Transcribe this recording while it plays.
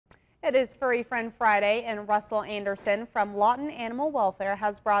It is Furry Friend Friday, and Russell Anderson from Lawton Animal Welfare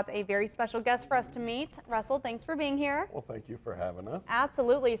has brought a very special guest for us to meet. Russell, thanks for being here. Well, thank you for having us.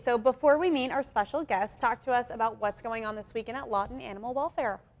 Absolutely. So before we meet our special guest, talk to us about what's going on this weekend at Lawton Animal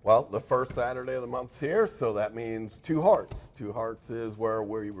Welfare. Well, the first Saturday of the month's here, so that means Two Hearts. Two Hearts is where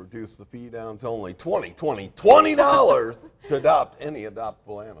we reduce the fee down to only $20 to adopt any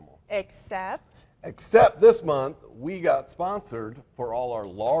adoptable animal. Except this month, we got sponsored for all our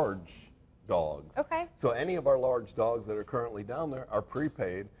large dogs. Okay. So any of our large dogs that are currently down there are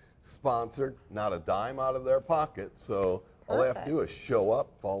prepaid, sponsored, not a dime out of their pocket. So all they have to do is show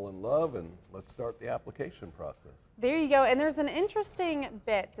up, fall in love, and let's start the application process. There you go. And there's an interesting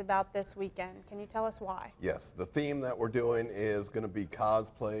bit about this weekend. Can you tell us why? Yes, the theme that we're doing is going to be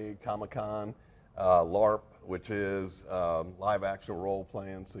cosplay, Comic-Con, LARP, which is live action role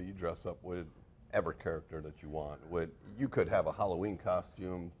playing. So you dress up with every character that you want. You could have a Halloween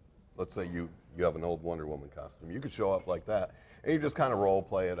costume. Let's say you have an old Wonder Woman costume. You could show up like that, and you just kind of role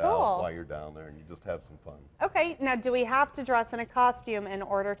play it out while you're down there, and you just have some fun. Okay, now do we have to dress in a costume in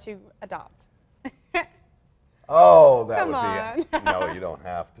order to adopt? Oh, that Come would be, no, you don't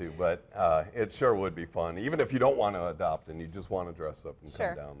have to, but it sure would be fun. Even if you don't want to adopt and you just want to dress up and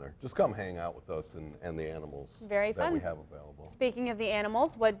come down there. Just come hang out with us and the animals that we have available. Speaking of the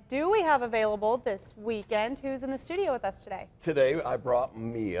animals, what do we have available this weekend? Who's in the studio with us today? Today I brought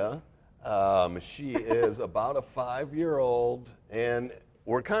Mia. She is about a 5-year-old, and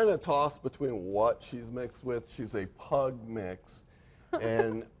we're kind of tossed between what she's mixed with. She's a pug mix,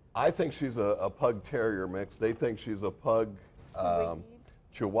 and I think she's a pug terrier mix. They think she's a pug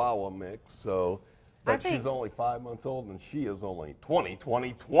chihuahua mix. So, but she's only 5 months old, and she is only $20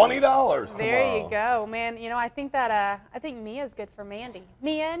 tomorrow. There you go, man. You know, I think Mia's good for Mandy.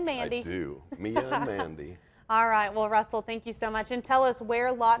 Mia and Mandy. I do. Mia and Mandy. All right. Well, Russell, thank you so much, and tell us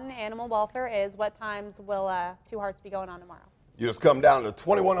where Lawton Animal Welfare is. What times will Two Hearts be going on tomorrow? You just come down to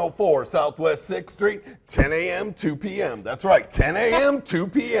 2104 Southwest 6th Street, 10 a.m., 2 p.m. That's right, 10 a.m., 2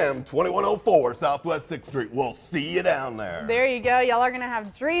 p.m., 2104 Southwest 6th Street. We'll see you down there. There you go. Y'all are going to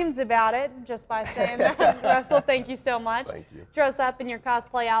have dreams about it just by saying that. Russell, thank you so much. Thank you. Dress up in your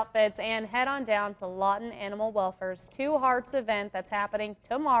cosplay outfits and head on down to Lawton Animal Welfare's Two Hearts event that's happening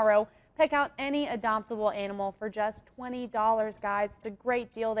tomorrow. Pick out any adoptable animal for just $20, guys. It's a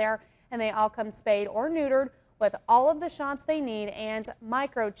great deal there, and they all come spayed or neutered with all of the shots they need and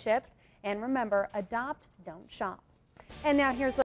microchipped. And remember, adopt, don't shop. And now here's what